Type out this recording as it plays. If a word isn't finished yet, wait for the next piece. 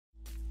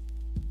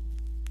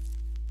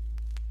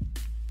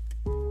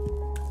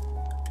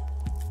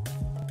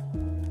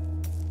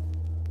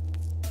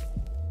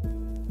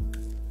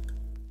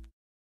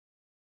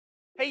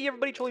Hey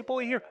everybody,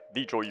 Trollypolly here,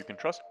 the troll you can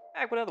trust,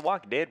 back with another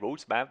Walking Dead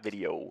Roast Map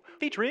video,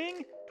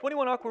 featuring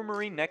 21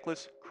 Aquamarine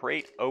Necklace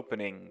crate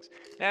openings.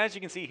 Now as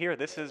you can see here,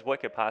 this is what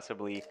could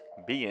possibly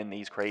be in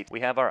these crates. We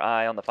have our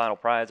eye on the final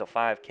prize of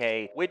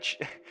 5K, which,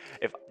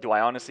 do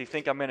I honestly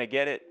think I'm going to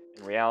get it?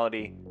 In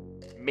reality,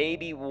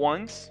 maybe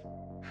once,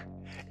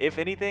 if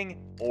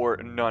anything, or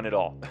none at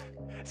all.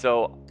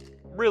 So,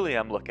 really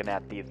I'm looking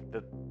at the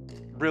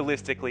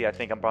realistically, I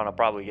think I'm gonna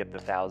probably get the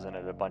 1,000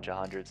 and a bunch of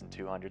hundreds and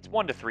 200s.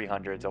 1 to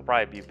 300s, they'll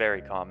probably be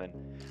very common.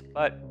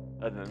 But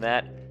other than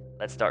that,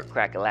 let's start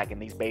crack-a-lacking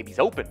these babies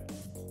open.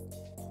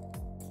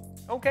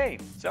 Okay,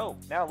 so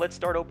now let's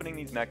start opening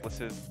these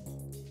necklaces.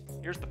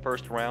 Here's the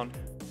first round.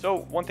 So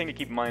one thing to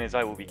keep in mind is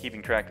I will be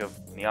keeping track of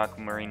the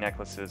aquamarine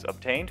necklaces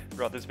obtained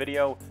throughout this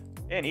video,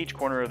 in each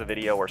corner of the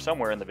video or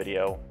somewhere in the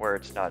video where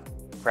it's not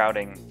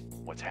crowding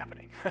what's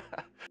happening.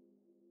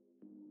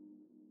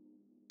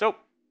 So,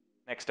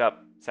 next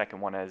up,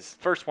 second one is,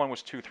 first one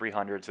was 2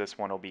 300s, this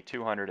one will be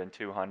 200 and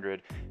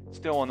 200.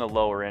 Still on the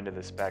lower end of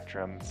the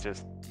spectrum, it's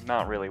just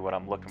not really what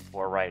I'm looking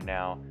for right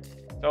now.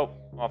 So,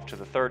 off to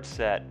the third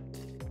set,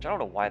 which I don't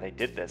know why they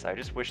did this. I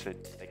just wish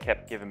that they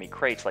kept giving me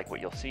crates like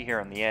what you'll see here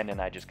in the end,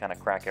 and I just kind of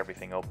crack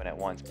everything open at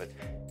once, but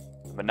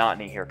the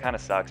monotony here kind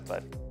of sucks,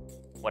 but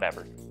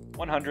whatever.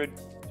 100,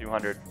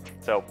 200,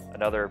 so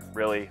another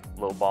really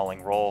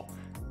low-balling roll.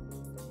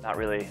 Not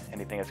really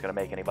anything that's going to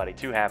make anybody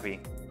too happy.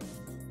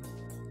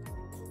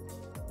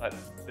 But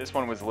this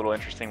one was a little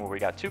interesting where we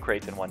got 2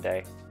 crates in one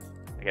day.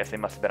 I guess they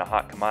must have been a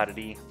hot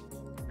commodity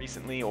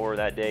recently or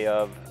that day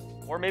of,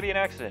 or maybe an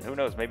accident. Who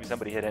knows? Maybe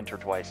somebody hit enter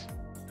twice.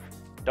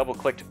 Double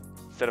clicked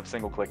instead of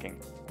single clicking.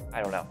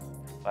 I don't know.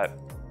 But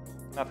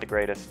not the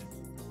greatest.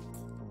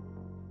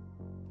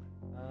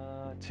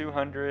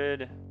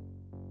 200,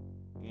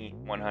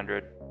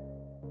 100.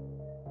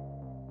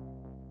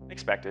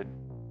 Expected.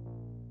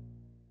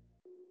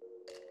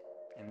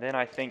 And then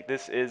I think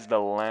this is the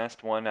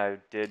last one I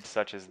did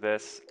such as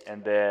this,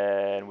 and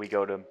then we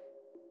go to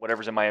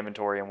whatever's in my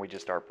inventory and we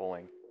just start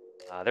pulling.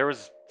 There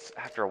was,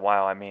 after a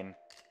while, I mean,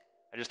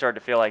 I just started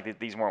to feel like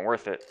these weren't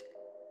worth it.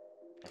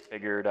 I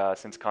figured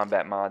since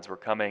combat mods were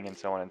coming and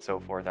so on and so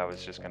forth, I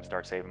was just going to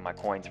start saving my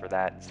coins for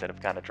that instead of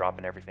kind of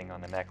dropping everything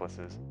on the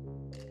necklaces.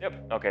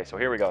 Yep, okay, so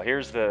here we go.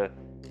 Here's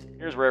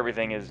where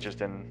everything is just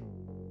in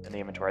the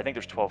inventory. I think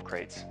there's 12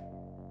 crates.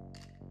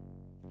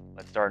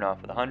 Let's start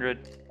off with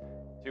 100.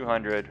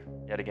 200,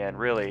 yet again,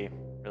 really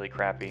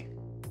crappy.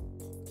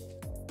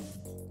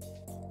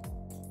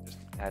 Just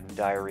adding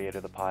diarrhea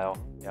to the pile.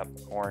 Yep,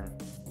 corn,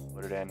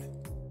 put it in.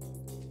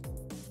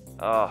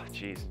 Oh,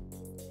 jeez.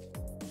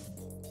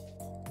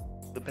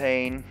 The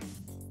pain.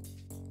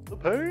 The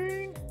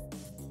pain!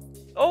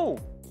 Oh!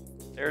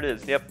 There it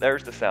is. Yep,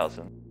 there's the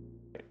 1,000.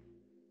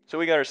 So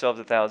we got ourselves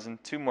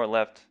 1,000. 2 more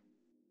left.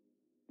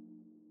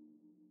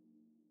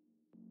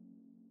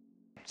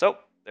 So,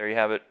 there you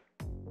have it.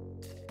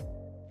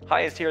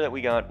 Highest here that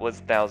we got was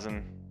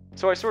 1,000.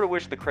 So I sort of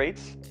wish the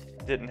crates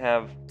didn't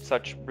have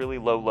such really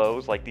low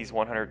lows like these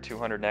 100,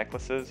 200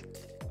 necklaces.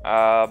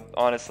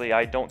 Honestly,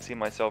 I don't see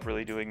myself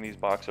really doing these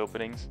box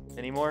openings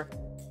anymore.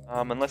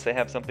 Unless they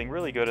have something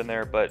really good in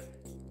there, but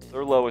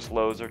their lowest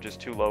lows are just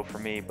too low for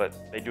me,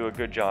 but they do a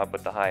good job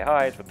with the high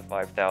highs, with the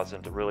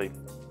 5,000 to really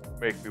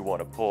make me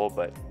want to pull.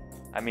 But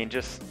I mean,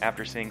 just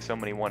after seeing so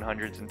many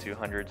 100s and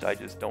 200s, I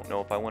just don't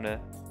know if I want to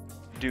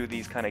do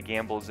these kind of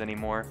gambles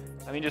anymore.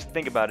 I mean, just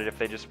think about it. If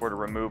they just were to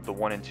remove the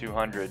 1 in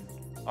 200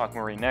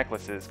 aquamarine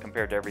necklaces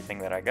compared to everything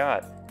that I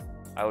got,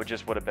 I would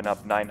have been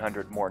up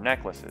 900 more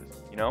necklaces,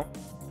 you know,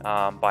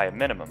 by a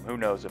minimum. Who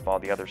knows if all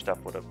the other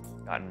stuff would have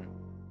gotten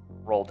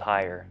rolled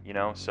higher, you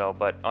know? So,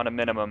 but on a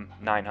minimum,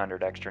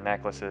 900 extra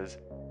necklaces,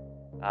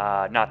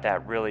 not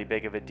that really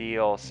big of a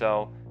deal.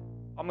 So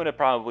I'm gonna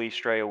probably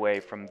stray away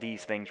from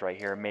these things right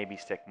here and maybe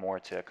stick more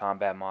to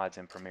combat mods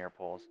and premier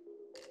pulls.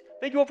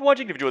 Thank you all for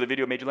watching. If you enjoyed the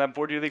video, made you laugh,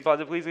 forward to think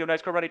positive, please leave a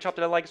nice karate chop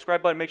to that like,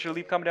 subscribe button, make sure to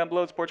leave a comment down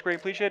below. It supports greatly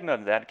appreciated. And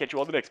other than that, catch you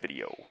all in the next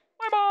video.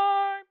 Bye bye!